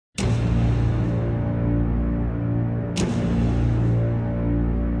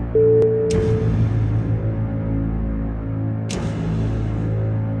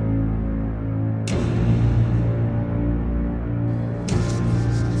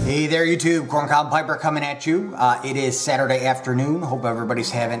Hey there YouTube, Corncob Piper coming at you. It is Saturday afternoon. Hope everybody's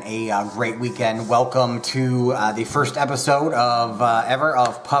having a great weekend. Welcome to the first episode of ever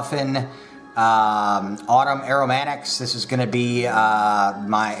of Puffin Autumn Aromatics. This is going to be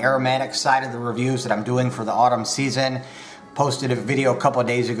my aromatic side of the reviews that I'm doing for the autumn season. Posted a video a couple of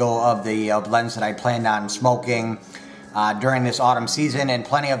days ago of the blends that I planned on smoking during this autumn season, and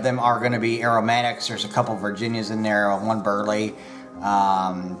plenty of them are going to be aromatics. There's a couple Virginias in there, one burley.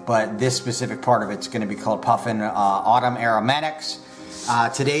 But this specific part of it's going to be called Puffin Autumn Aromatics.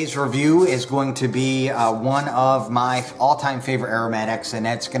 Today's review is going to be one of my all-time favorite aromatics, and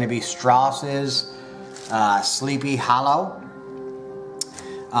that's going to be Straus's Sleepy Hollow.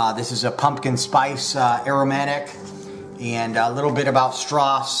 This is a pumpkin spice aromatic. And a little bit about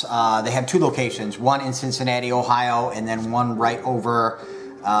Straus. They have two locations, one in Cincinnati, Ohio, and then one right over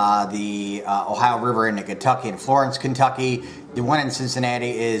the Ohio River into Kentucky, in Florence, Kentucky. The one in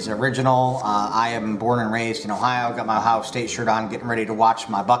Cincinnati is original. I am born and raised in Ohio. Got my Ohio State shirt on, getting ready to watch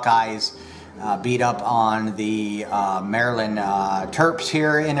my Buckeyes beat up on the Maryland Terps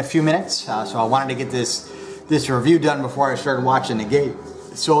here in a few minutes. So I wanted to get this review done before I started watching the game.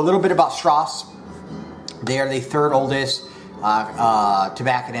 So a little bit about Straus. They are the third oldest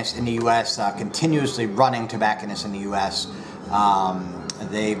tobacconist in the U.S., continuously running tobacconist in the U.S.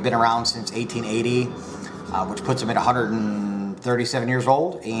 They've been around since 1880, which puts them at 137 years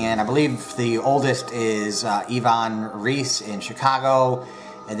old. And I believe the oldest is Yvonne Reese in Chicago.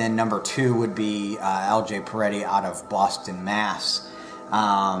 And then number two would be L.J. Peretti out of Boston, Mass.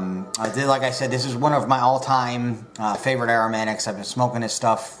 Like I said, this is one of my all-time favorite aromatics. I've been smoking this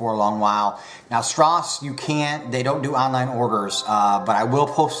stuff for a long while. Now, Straus, they don't do online orders, but I will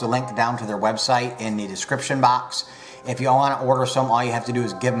post a link down to their website in the description box. If you want to order some, all you have to do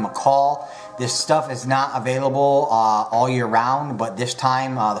is give them a call. This stuff is not available all year round, but this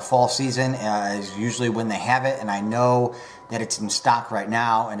time, the fall season, is usually when they have it, and I know that it's in stock right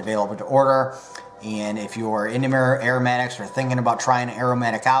now and available to order. And if you're into aromatics or thinking about trying an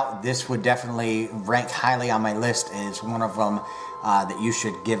aromatic out, this would definitely rank highly on my list as one of them that you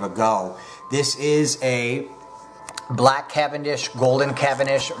should give a go. This is a Black Cavendish, Golden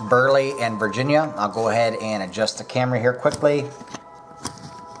Cavendish, Burley, and Virginia. I'll go ahead and adjust the camera here quickly.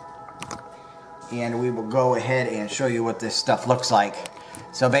 And we will go ahead and show you what this stuff looks like.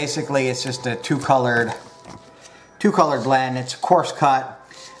 So basically it's just a two-colored blend. It's a coarse cut.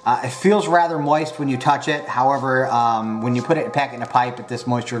 It feels rather moist when you touch it. However, when you pack it in a pipe at this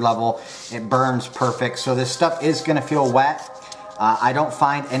moisture level, it burns perfect. So this stuff is going to feel wet. I don't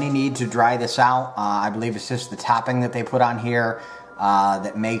find any need to dry this out. I believe it's just the topping that they put on here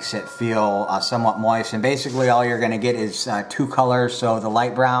that makes it feel somewhat moist. And basically all you're going to get is two colors, so the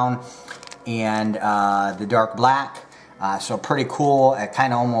light brown and the dark black. So pretty cool. It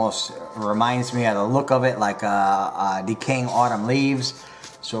kind of almost reminds me of the look of it like decaying autumn leaves.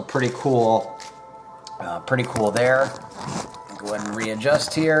 So pretty cool there. Go ahead and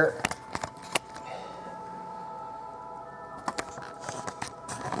readjust here.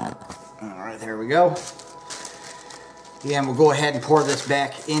 Alright, there we go. And we'll go ahead and pour this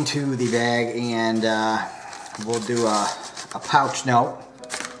back into the bag, and we'll do a pouch note.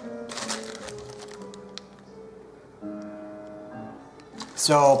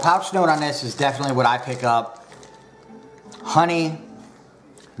 So pouch note on this is definitely what I pick up. Honey,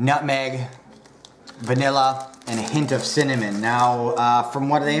 nutmeg, vanilla, and a hint of cinnamon. Now, from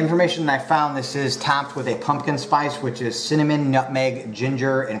what the information I found, this is topped with a pumpkin spice, which is cinnamon, nutmeg,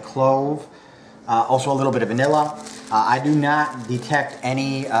 ginger, and clove. Also a little bit of vanilla. I do not detect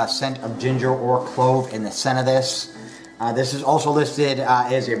any scent of ginger or clove in the scent of this. This is also listed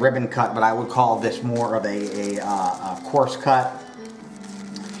as a ribbon cut, but I would call this more of a coarse cut.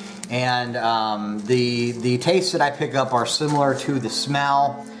 And the tastes that I pick up are similar to the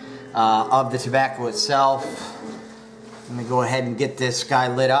smell of the tobacco itself. Let me go ahead and get this guy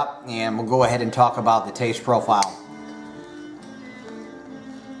lit up, and we'll go ahead and talk about the taste profile.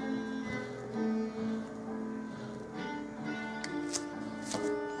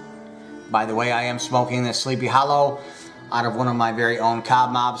 By the way, I am smoking this Sleepy Hollow out of one of my very own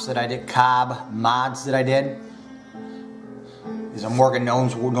cob mods that I did. Is a Morgan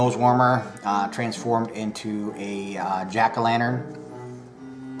nose warmer transformed into a jack-o'-lantern.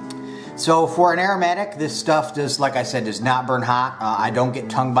 So for an aromatic, this stuff does, like I said, does not burn hot. I don't get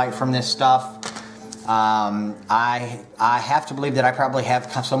tongue bite from this stuff. I have to believe that I probably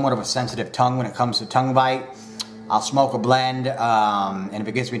have somewhat of a sensitive tongue when it comes to tongue bite. I'll smoke a blend, and if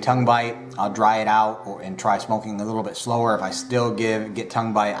it gives me tongue bite, I'll dry it out and try smoking a little bit slower. If I still get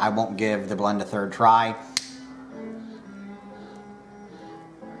tongue bite, I won't give the blend a third try.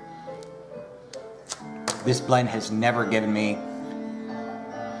 This blend has never given me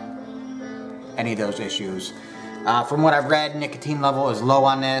any of those issues. From what I've read, nicotine level is low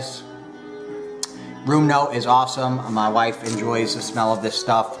on this. Room note is awesome. My wife enjoys the smell of this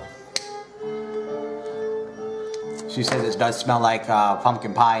stuff. She says it does smell like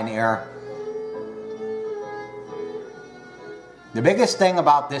pumpkin pie in the air. The biggest thing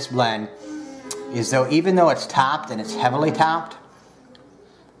about this blend is though, even though it's topped and it's heavily topped,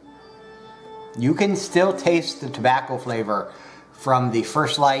 you can still taste the tobacco flavor from the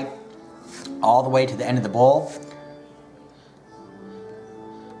first light all the way to the end of the bowl.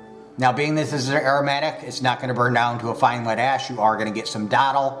 Now, being this is an aromatic, it's not going to burn down to a fine wet ash. You are going to get some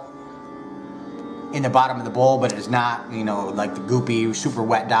dottle in the bottom of the bowl, but it is not, you know, like the goopy, super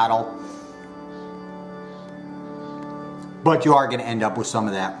wet dottle. But you are going to end up with some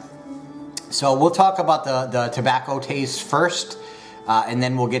of that. So we'll talk about the tobacco taste first, and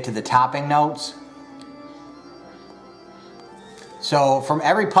then we'll get to the topping notes. So from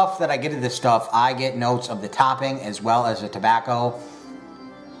every puff that I get of this stuff, I get notes of the topping as well as the tobacco.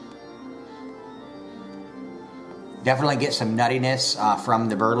 Definitely get some nuttiness from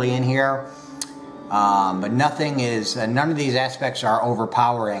the burley in here. But none of these aspects are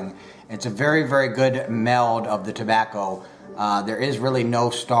overpowering. It's a very, very good meld of the tobacco. There is really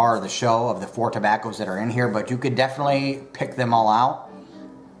no star of the show of the 4 tobaccos that are in here, but you could definitely pick them all out.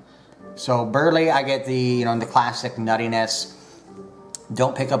 So burley, I get the, you know, the classic nuttiness.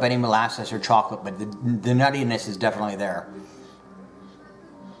 Don't pick up any molasses or chocolate, but the nuttiness is definitely there.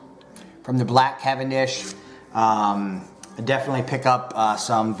 From the black Cavendish, I definitely pick up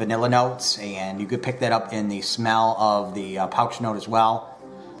some vanilla notes, and you could pick that up in the smell of the pouch note as well.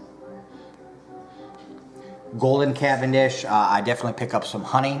 Golden Cavendish, I definitely pick up some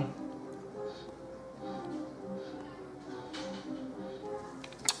honey.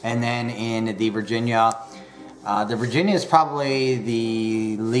 And then in the Virginia is probably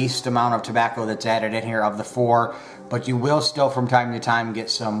the least amount of tobacco that's added in here of the 4, but you will still from time to time get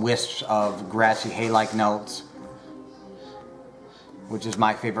some wisps of grassy hay-like notes, which is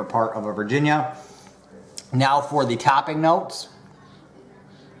my favorite part of a Virginia. Now for the topping notes,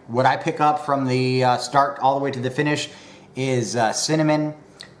 what I pick up from the start all the way to the finish is cinnamon,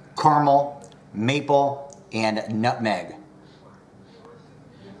 caramel, maple, and nutmeg.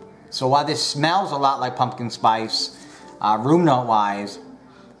 So while this smells a lot like pumpkin spice, room note wise,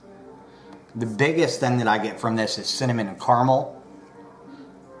 the biggest thing that I get from this is cinnamon and caramel.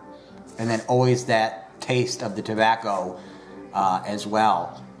 And then always that taste of the tobacco as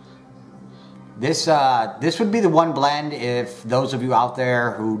well. This would be the one blend if those of you out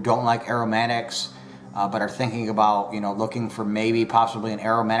there who don't like aromatics but are thinking about, you know, looking for maybe possibly an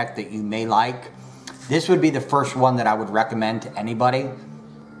aromatic that you may like. This would be the first one that I would recommend to anybody.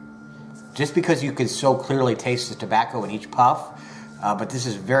 Just because you can so clearly taste the tobacco in each puff. But this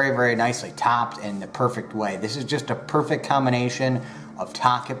is very, very nicely topped in the perfect way. This is just a perfect combination of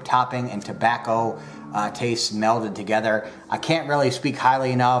topping and tobacco tastes melded together. I can't really speak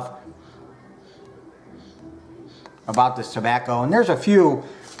highly enough about this tobacco. And there's a few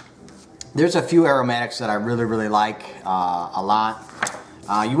aromatics that I really, really like a lot.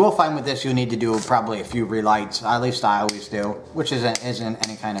 You will find with this you'll need to do probably a few relights, at least I always do, which isn't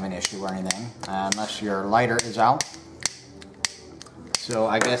any kind of an issue or anything, unless your lighter is out. So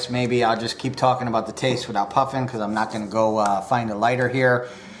I guess maybe I'll just keep talking about the taste without puffing, because I'm not going to go find a lighter here.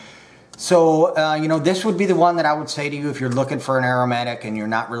 So, you know, this would be the one that I would say to you if you're looking for an aromatic and you're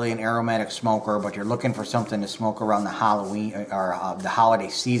not really an aromatic smoker, but you're looking for something to smoke around the Halloween or the holiday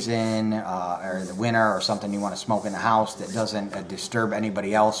season or the winter, or something you want to smoke in the house that doesn't disturb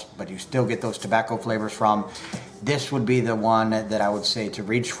anybody else, but you still get those tobacco flavors from. This would be the one that I would say to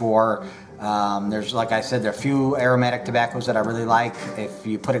reach for. There's, like I said, there are a few aromatic tobaccos that I really like. If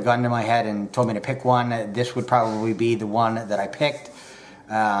you put a gun to my head and told me to pick one, this would probably be the one that I picked.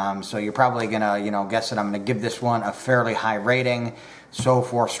 So you're probably gonna, you know, guess that I'm gonna give this one a fairly high rating. So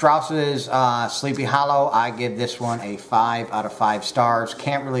for Straus's Sleepy Hollow, I give this one a 5 out of 5 stars.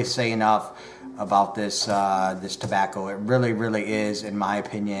 Can't really say enough about this this tobacco. It really, really is, in my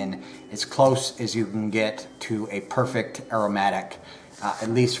opinion, as close as you can get to a perfect aromatic, at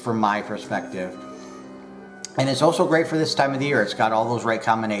least from my perspective. And it's also great for this time of the year. It's got all those right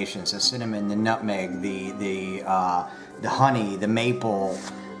combinations: the cinnamon, the nutmeg, the honey, the maple,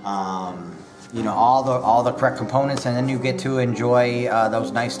 you know, all the correct components, and then you get to enjoy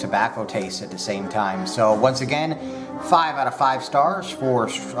those nice tobacco tastes at the same time. So once again, 5 out of 5 stars for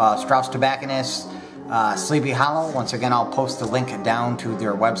Straus Tobacconist Sleepy Hollow. Once again, I'll post the link down to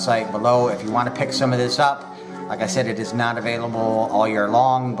their website below if you want to pick some of this up. Like I said, it is not available all year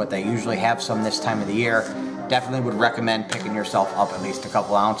long, but they usually have some this time of the year. Definitely would recommend picking yourself up at least a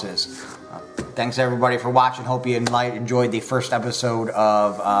couple ounces. Thanks everybody for watching. Hope you enjoyed the first episode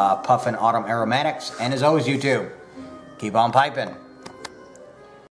of Puffin Autumn Aromatics. And as always, you too, keep on piping.